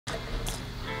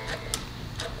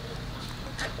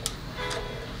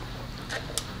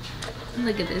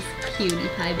Look at this cutie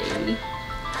pie baby.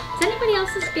 Does anybody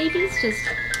else's babies just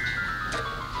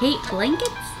hate blankets?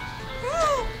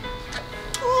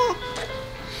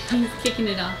 He's kicking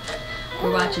it off.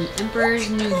 We're watching Emperor's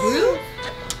New Groove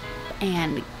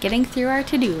and getting through our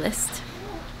to-do list.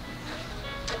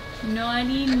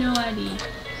 Naughty, naughty.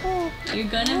 You're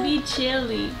gonna be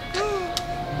chilly.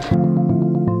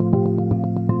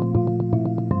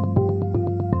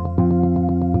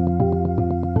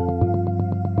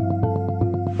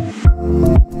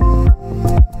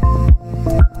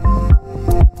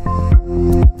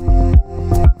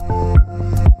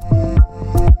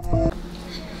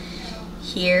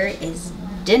 Here is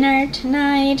dinner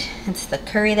tonight. It's the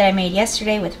curry that I made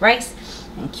yesterday with rice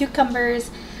and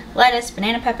cucumbers, lettuce,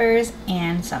 banana peppers,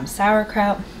 and some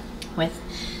sauerkraut with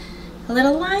a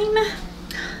little lime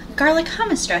garlic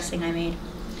hummus dressing I made.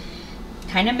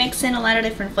 Kind of mix in a lot of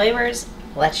different flavors.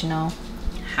 I'll let you know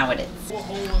how it is.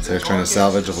 So they're trying to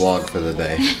salvage a vlog for the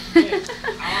day.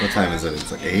 What time is it?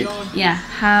 It's like 8? Yeah,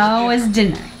 how was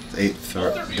dinner? It's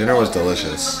 8. Dinner was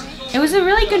delicious. It was a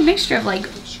really good mixture of like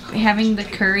having the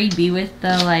curry be with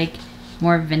the like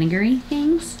more vinegary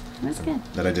things. It was good.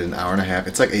 That I did an hour and a half.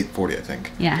 It's like 8:40, I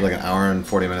think. Yeah. Like an hour and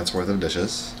 40 minutes worth of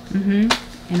dishes. And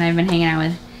I've been hanging out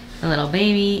with the little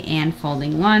baby and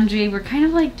folding laundry. We're kind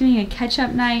of like doing a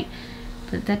catch-up night,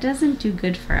 but that doesn't do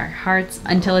good for our hearts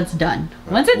until it's done.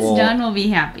 Once it's done, we'll be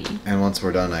happy. And once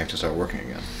we're done, I have to start working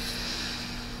again.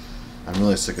 I'm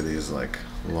really sick of these like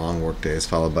long work days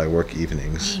followed by work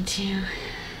evenings. Me too.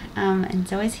 And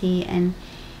so is he. And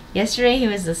yesterday he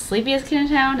was the sleepiest kid in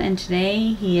town, and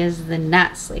today he is the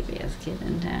not sleepiest kid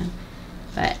in town.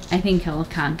 But I think he'll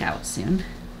conk out soon.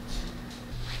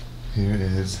 Here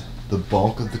is the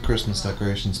bulk of the Christmas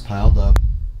decorations piled up,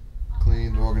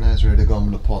 cleaned, organized, ready to go. I'm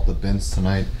going to pull out the bins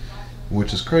tonight,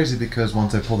 which is crazy because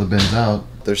once I pull the bins out,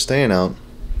 they're staying out.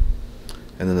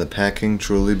 And then the packing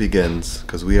truly begins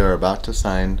because we are about to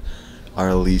sign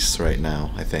our lease right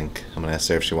now, I think. I'm going to ask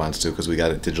Sarah if she wants to because we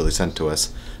got it digitally sent to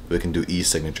us. We can do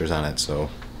e-signatures on it, so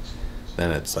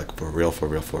then it's like for real, for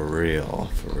real, for real,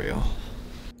 for real.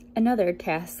 Another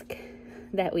task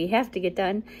that we have to get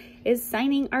done is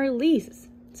signing our lease.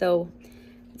 So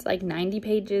it's like 90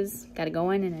 pages. Got to go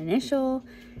in and initial,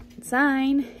 and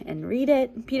sign, and read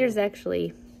it. Peter's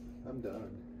actually... I'm done.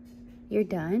 You're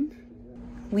done?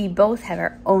 We both have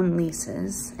our own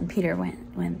leases, and Peter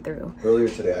went through. Earlier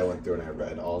today, I went through and I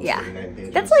read all 89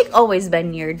 pages. That's like always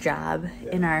been your job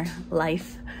in our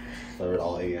life. So I read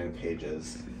all 89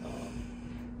 pages.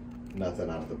 Nothing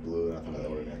out of the blue, nothing that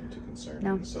would have been too concerning.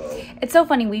 No. So it's so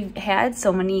funny. We've had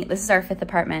so many. This is our 5th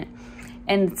apartment,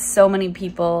 and so many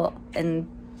people and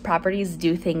properties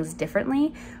do things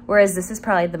differently. Whereas this is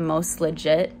probably the most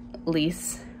legit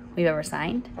lease we've ever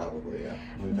signed. Probably, yeah.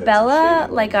 Bella,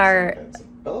 like our...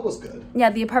 Bella was good. Yeah,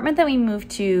 the apartment that we moved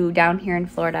to down here in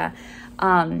Florida,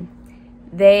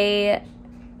 it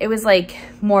was like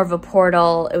more of a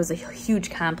portal. It was a huge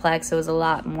complex. It was a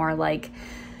lot more like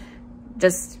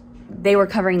just... They were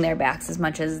covering their backs as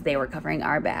much as they were covering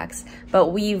our backs.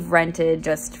 But we've rented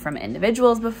just from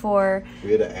individuals before.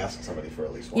 We had to ask somebody for a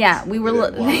lease once. Yeah, they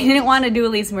didn't want to do a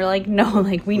lease, and we're like, no,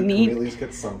 like we need... Can we at least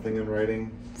get something in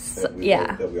writing that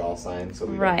we all signed so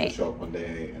we don't have to show up one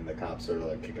day and the cops are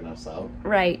like kicking us out?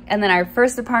 Right. And then our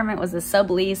first apartment was a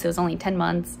sublease. It was only 10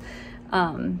 months.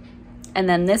 And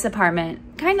then this apartment,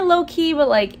 kind of low-key, but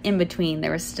like in between.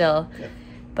 There was still... Yeah.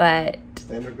 But...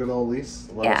 Standard good old lease.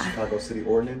 A lot of Chicago City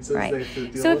ordinances they have to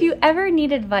deal So if you ever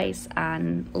need advice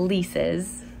on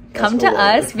leases, come to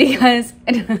us because...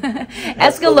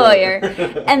 ask a lawyer.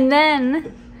 And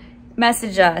then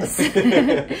message us.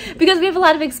 Because we have a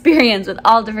lot of experience with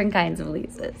all different kinds of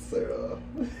leases.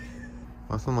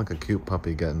 Nothing like a cute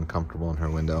puppy getting comfortable in her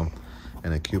window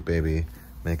and a cute baby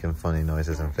making funny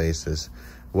noises and faces.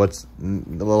 What's a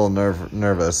little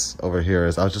nervous over here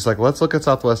is I was just like, let's look at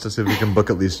Southwest to see if we can book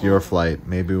at least your flight.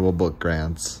 Maybe we'll book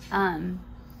Grant's.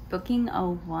 Booking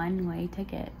a one-way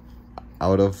ticket.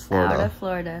 Out of Florida. Out of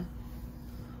Florida.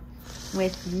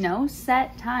 With no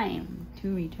set time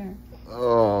to return.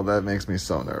 Oh, that makes me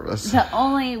so nervous. We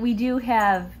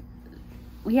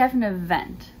have an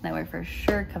event that we're for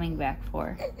sure coming back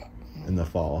for. In the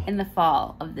fall. In the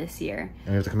fall of this year. And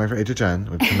we have to come back for HHN.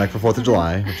 We have to come back for 4th of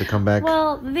July. We have to come back.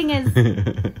 Well, the thing is,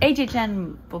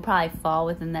 HHN will probably fall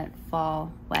within that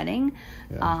fall wedding.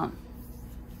 Yeah.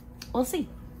 We'll see.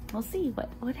 We'll see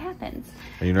what happens.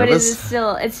 Are you nervous?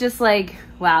 But it's just like,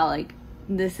 wow, like,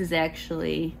 this is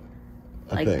actually,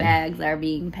 like, bags are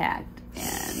being packed.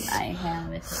 And I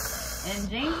have it. And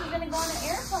James is going to go on an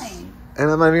airplane. And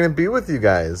I'm not even going to be with you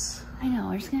guys. I know.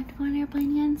 We're just going to have to go on an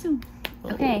airplane again soon.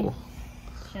 Okay.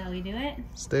 Shall we do it?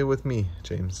 Stay with me,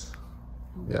 James.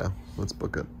 Yeah, let's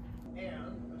book it.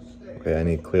 Okay, I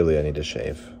need to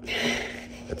shave.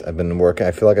 I've been working.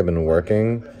 I feel like I've been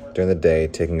working during the day,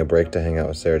 taking a break to hang out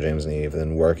with Sarah, James, and Eve, and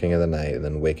then working in the night, and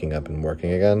then waking up and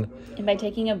working again. And by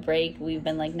taking a break, we've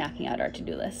been like knocking out our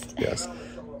to-do list. Yes.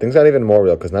 Things got even more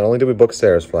real because not only did we book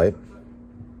Sarah's flight,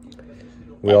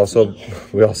 we also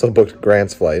booked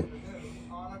Grant's flight.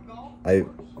 I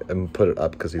put it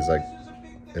up because he's like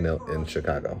in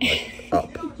Chicago, like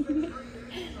up.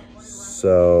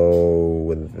 So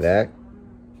with that,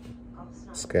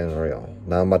 it's getting real.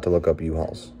 Now I'm about to look up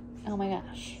U-Hauls. Oh my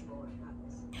gosh.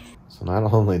 So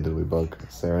not only did we book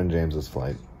Sarah and James's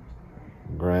flight,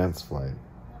 Grant's flight,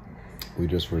 we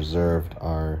just reserved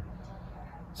our...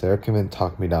 Sarah came in and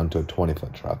talked me down to a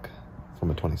 20-foot truck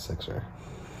from a 26er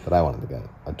that I wanted to get.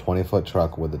 A 20-foot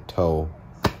truck with a tow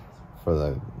for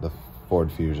the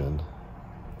Ford Fusion.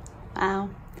 Wow.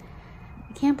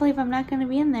 I can't believe I'm not going to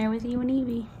be in there with you and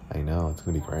Evie. I know, it's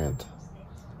going to be Grant.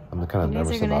 I'm kind of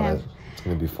nervous about it. It's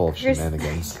going to be full of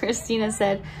shenanigans. Christina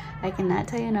said, I cannot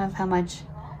tell you enough how much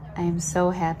I am so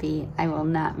happy I will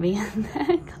not be in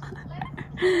that car.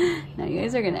 Now you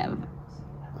guys are going to have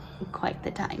quite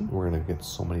the time. We're going to get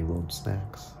so many road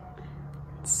snacks.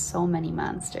 So many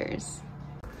monsters.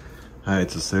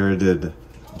 Alright, so Sarah did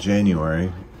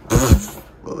January.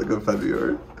 Well, look at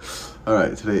February.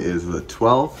 Alright, today is the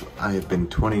 12th. I have been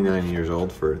 29 years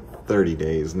old for 30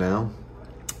 days now.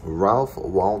 Ralph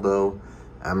Waldo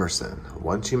Emerson.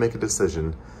 Once you make a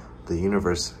decision, the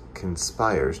universe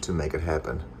conspires to make it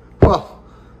happen. Well,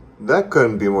 that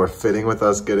couldn't be more fitting with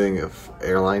us getting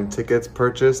airline tickets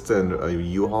purchased and a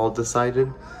U-Haul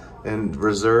decided and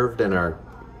reserved and our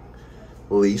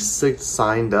lease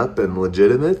signed up and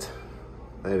legitimate.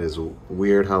 That is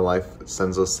weird how life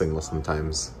sends us signals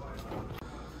sometimes.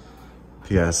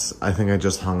 P.S. I think I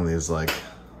just hung these like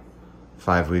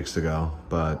 5 weeks ago,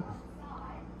 but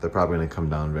they're probably gonna come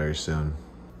down very soon.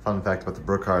 Fun fact about the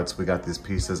Brookharts, we got these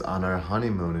pieces on our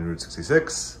honeymoon in Route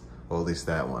 66. Well, at least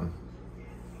that one.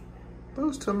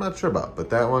 Those two I'm not sure about, but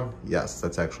that one, yes,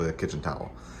 that's actually a kitchen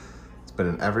towel. It's been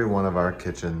in every one of our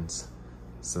kitchens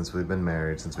since we've been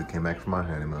married, since we came back from our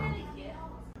honeymoon.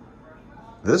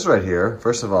 This right here,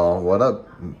 first of all, what up,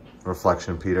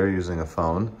 Reflection Peter using a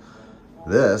phone?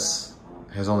 This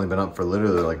has only been up for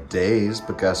literally like days,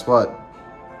 but guess what?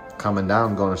 Coming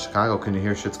down, going to Chicago, can you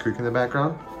hear Schitt's Creek in the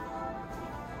background?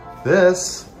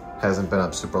 This hasn't been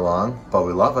up super long, but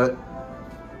we love it.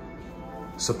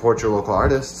 Support your local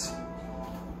artists.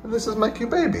 And this is my cute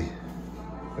baby.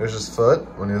 There's his foot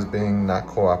when he was being not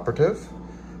cooperative.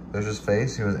 There's his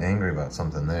face, he was angry about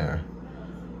something there.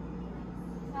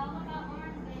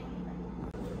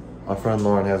 My friend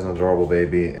Lauren has an adorable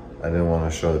baby. I didn't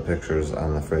want to show the pictures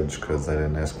on the fridge because I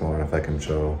didn't ask Lauren if I can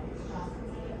show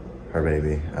her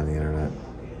baby on the internet.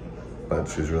 But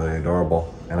she's really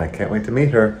adorable and I can't wait to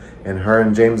meet her. And her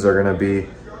and James are gonna be,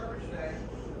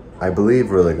 I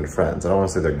believe, really good friends. I don't want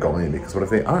to say they're going to be, because what if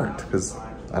they aren't? Because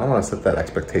I don't want to set that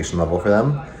expectation level for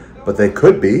them, but they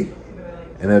could be.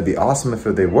 And it'd be awesome if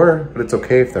they were, but it's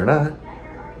okay if they're not.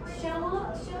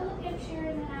 Show the picture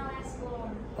and then I'll ask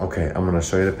Lauren. Okay, I'm gonna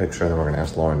show you the picture and then we're gonna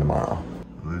ask Lauren tomorrow.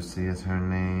 Lucy is her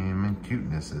name and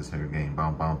cuteness is her game.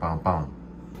 Boom, boom, boom, boom.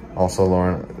 Also,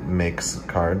 Lauren makes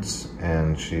cards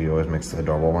and she always makes the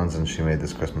adorable ones, and she made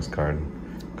this Christmas card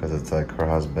because it's like her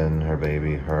husband, her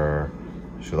baby, her.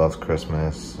 She loves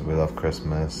Christmas, we love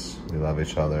Christmas, we love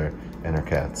each other, and her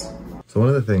cats. So one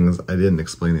of the things I didn't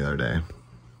explain the other day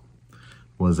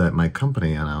was that my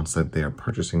company announced that they are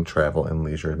purchasing Travel and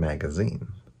Leisure magazine.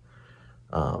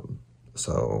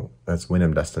 So that's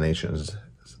Wyndham Destinations,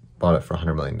 bought it for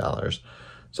 $100 million.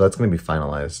 So that's gonna be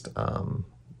finalized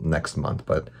next month,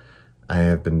 but I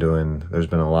have been there's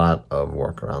been a lot of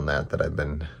work around that I've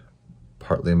been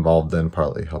partly involved in,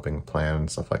 partly helping plan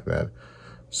and stuff like that.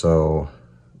 So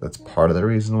that's part of the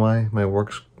reason why my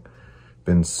work's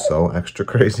been so extra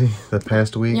crazy the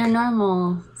past week. Your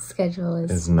normal schedule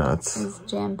is nuts. Is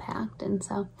jam-packed, and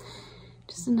so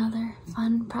just another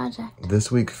fun project.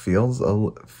 This week feels a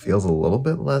little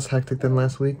bit less hectic than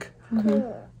last week.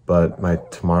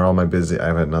 But tomorrow I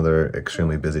have another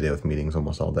extremely busy day with meetings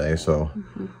almost all day. So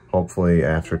hopefully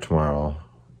after tomorrow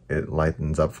it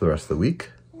lightens up for the rest of the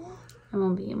week. And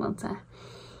we'll be able to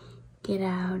get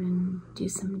out and do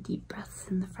some deep breaths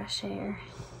in the fresh air.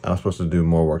 I was supposed to do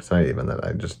more work tonight even that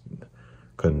I just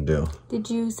couldn't do. Did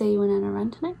you say you went on a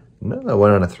run tonight? No, I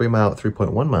went on a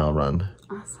 3.1 mile run.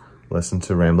 Awesome. Listened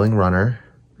to Rambling Runner.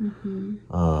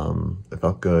 It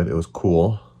felt good. It was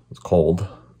cool. It was cold.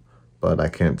 But I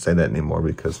can't say that anymore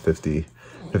because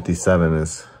 57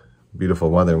 is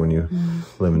beautiful weather when you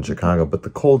live in Chicago, but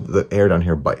the air down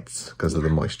here bites because of the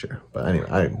moisture. But anyway,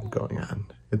 I'm going on.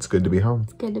 It's good to be home.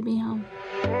 It's good to be home.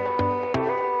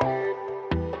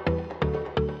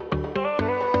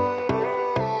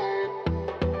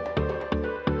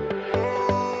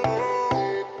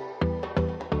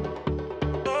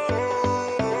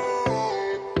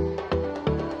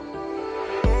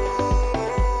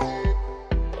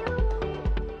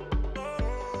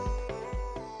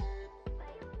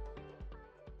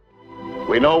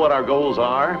 We know what our goals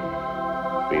are.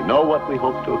 We know what we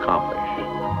hope to accomplish.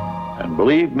 And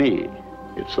believe me,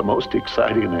 it's the most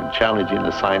exciting and challenging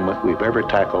assignment we've ever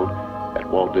tackled at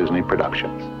Walt Disney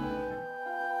Productions.